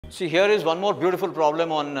See, here is one more beautiful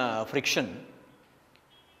problem on friction.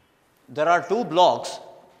 There are two blocks,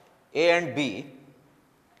 A and B,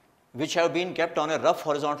 which have been kept on a rough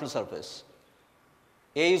horizontal surface.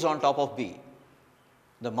 A is on top of B.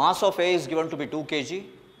 The mass of A is given to be 2 kg,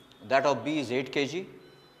 that of B is 8 kg.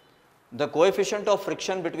 The coefficient of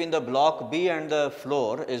friction between the block B and the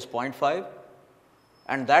floor is 0.5,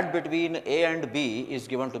 and that between A and B is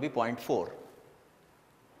given to be 0.4.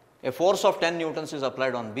 A force of 10 newtons is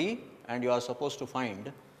applied on B, and you are supposed to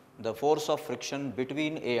find the force of friction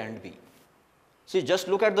between A and B. See, just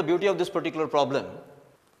look at the beauty of this particular problem.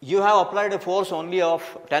 You have applied a force only of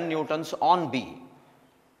 10 newtons on B.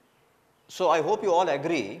 So, I hope you all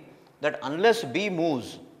agree that unless B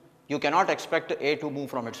moves, you cannot expect A to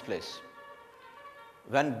move from its place.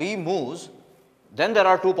 When B moves, then there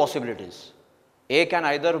are two possibilities. A can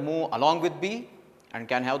either move along with B and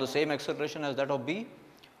can have the same acceleration as that of B,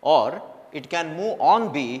 or it can move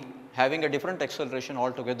on B having a different acceleration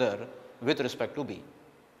altogether with respect to B.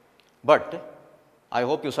 But I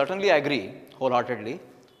hope you certainly agree wholeheartedly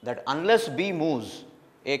that unless B moves,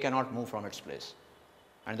 A cannot move from its place.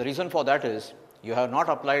 And the reason for that is you have not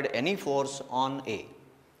applied any force on A.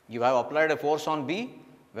 You have applied a force on B.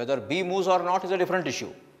 Whether B moves or not is a different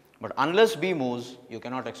issue. But unless B moves, you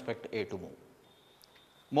cannot expect A to move.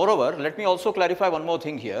 Moreover, let me also clarify one more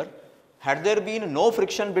thing here. Had there been no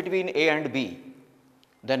friction between A and B,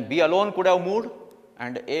 then B alone could have moved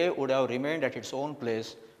and A would have remained at its own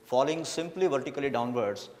place, falling simply vertically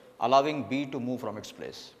downwards, allowing B to move from its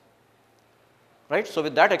place. Right? So,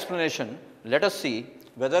 with that explanation, let us see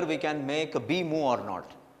whether we can make B move or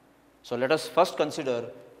not. So, let us first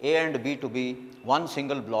consider A and B to be one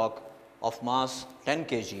single block of mass 10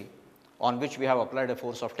 kg on which we have applied a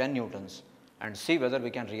force of 10 newtons and see whether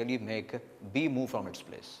we can really make B move from its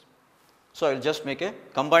place. So, I will just make a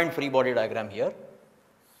combined free body diagram here.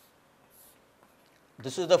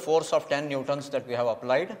 This is the force of 10 newtons that we have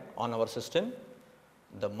applied on our system,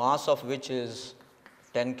 the mass of which is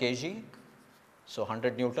 10 kg, so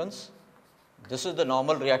 100 newtons. This is the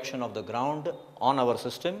normal reaction of the ground on our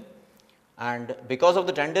system, and because of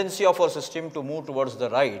the tendency of our system to move towards the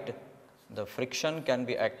right, the friction can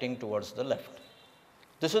be acting towards the left.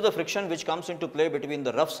 This is the friction which comes into play between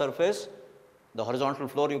the rough surface, the horizontal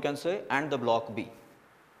floor you can say, and the block B,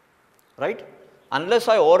 right. Unless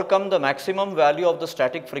I overcome the maximum value of the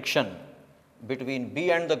static friction between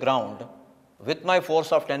B and the ground with my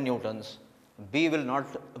force of 10 newtons, B will not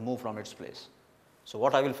move from its place. So,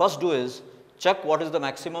 what I will first do is check what is the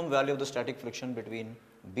maximum value of the static friction between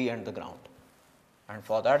B and the ground, and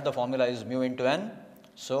for that the formula is mu into n.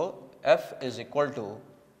 So, F is equal to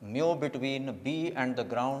mu between B and the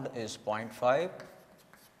ground is 0.5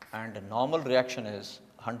 and normal reaction is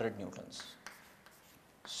 100 newtons.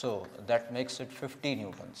 So, that makes it 50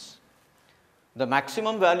 newtons. The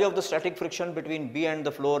maximum value of the static friction between B and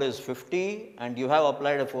the floor is 50 and you have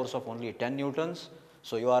applied a force of only 10 newtons.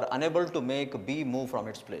 So, you are unable to make B move from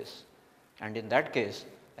its place, and in that case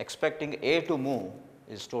expecting A to move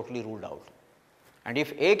is totally ruled out. And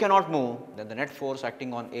if A cannot move, then the net force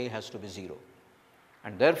acting on A has to be 0,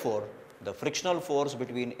 and therefore, the frictional force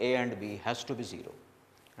between A and B has to be 0,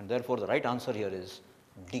 and therefore, the right answer here is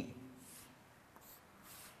D.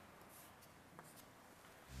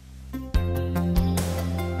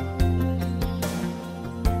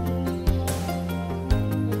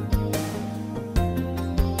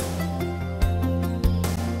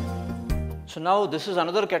 So, now this is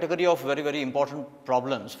another category of very, very important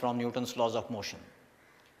problems from Newton's laws of motion.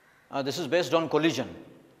 This is based on collision,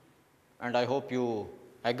 and I hope you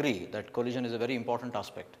agree that collision is a very important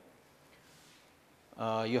aspect.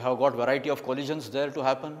 You have got variety of collisions there to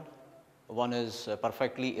happen. One is a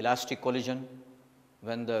perfectly elastic collision,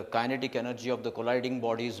 when the kinetic energy of the colliding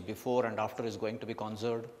bodies before and after is going to be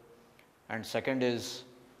conserved, and second is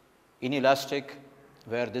inelastic,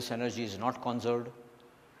 where this energy is not conserved,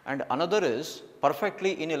 and another is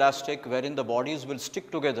perfectly inelastic, wherein the bodies will stick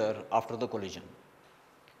together after the collision.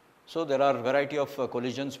 So, there are variety of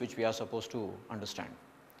collisions which we are supposed to understand.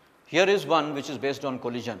 Here is one which is based on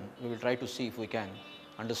collision. We will try to see if we can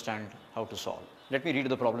understand how to solve. Let me read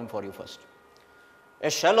the problem for you first. A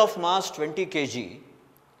shell of mass 20 kg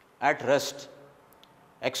at rest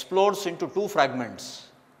explodes into two fragments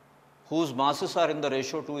whose masses are in the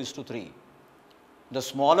ratio 2:3. The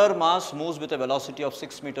smaller mass moves with a velocity of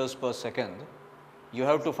 6 meters per second. You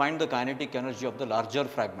have to find the kinetic energy of the larger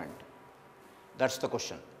fragment. That is the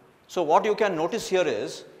question. So, what you can notice here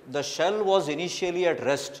is the shell was initially at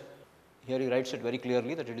rest. Here he writes it very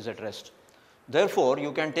clearly that it is at rest. Therefore,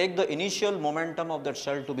 you can take the initial momentum of that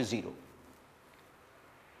shell to be 0.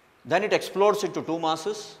 Then it explodes into two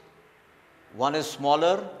masses. One is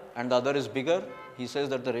smaller and the other is bigger. He says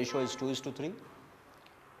that the ratio is 2:3.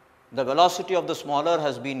 The velocity of the smaller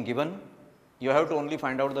has been given. You have to only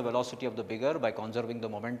find out the velocity of the bigger by conserving the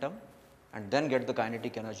momentum and then get the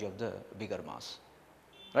kinetic energy of the bigger mass,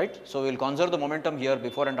 right. So, we will conserve the momentum here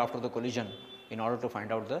before and after the collision in order to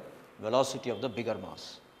find out the velocity of the bigger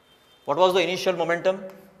mass. What was the initial momentum?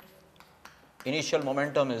 Initial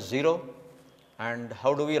momentum is 0, and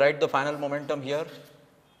how do we write the final momentum here?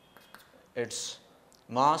 Its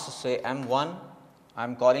mass, say m1, I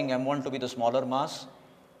am calling m1 to be the smaller mass,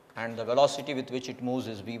 and the velocity with which it moves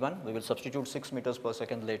is v1, we will substitute 6 meters per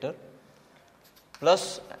second later,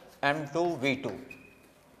 plus m2 v2.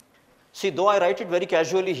 See, though I write it very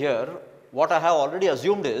casually here, what I have already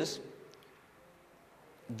assumed is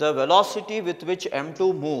the velocity with which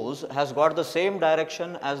m2 moves has got the same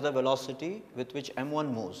direction as the velocity with which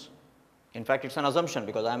m1 moves. In fact, it is an assumption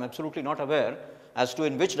because I am absolutely not aware as to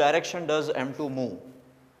in which direction does m2 move.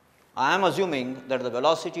 I am assuming that the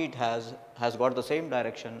velocity it has got the same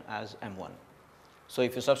direction as m1. So,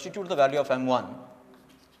 if you substitute the value of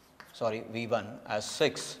v1 as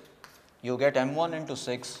 6, you get m1 into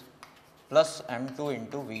 6 plus m2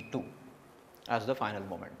 into v2 as the final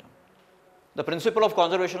momentum. The principle of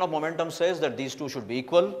conservation of momentum says that these two should be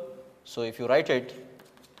equal. So, if you write it,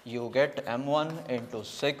 you get m1 into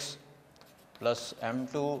 6 plus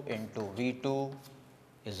m2 into v2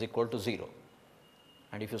 is equal to 0.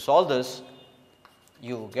 And if you solve this,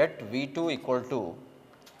 you get v2 equal to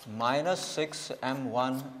minus 6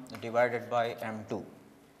 m1 divided by m2.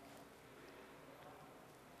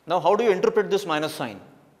 Now, how do you interpret this minus sign?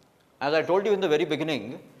 As I told you in the very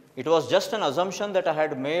beginning, it was just an assumption that I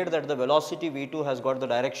had made that the velocity v2 has got the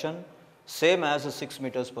direction same as 6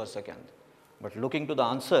 meters per second. But looking to the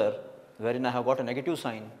answer wherein I have got a negative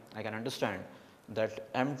sign, I can understand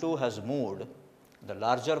that m2 has moved, the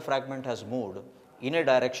larger fragment has moved in a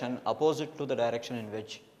direction opposite to the direction in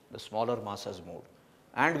which the smaller mass has moved,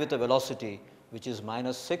 and with a velocity which is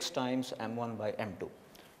minus 6 times m1 by m2.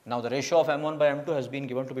 Now, the ratio of m1 by m2 has been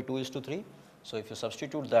given to be 2:3. So, if you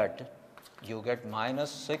substitute that, you get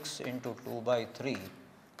minus 6 into 2 by 3,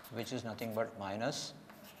 which is nothing but minus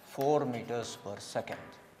 4 meters per second.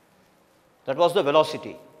 That was the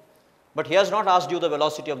velocity. But he has not asked you the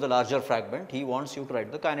velocity of the larger fragment, he wants you to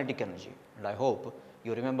write the kinetic energy. And I hope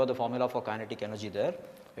you remember the formula for kinetic energy there.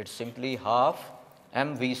 It is simply half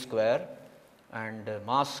mv square, and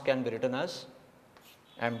mass can be written as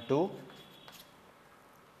m2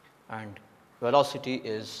 and velocity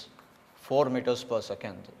is 4 meters per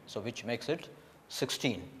second. So, which makes it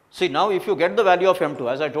 16. See, now if you get the value of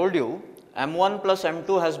m2, as I told you, m1 plus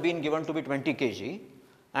m2 has been given to be 20 kg,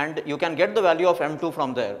 and you can get the value of m2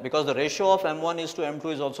 from there because the ratio of m1 is to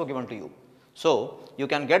m2 is also given to you. So, you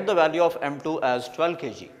can get the value of m2 as 12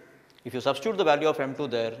 kg. If you substitute the value of m2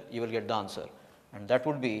 there, you will get the answer, and that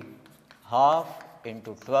would be half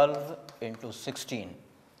into 12 into 16,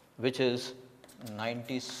 which is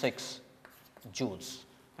 96 joules,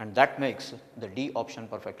 and that makes the D option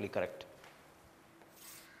perfectly correct.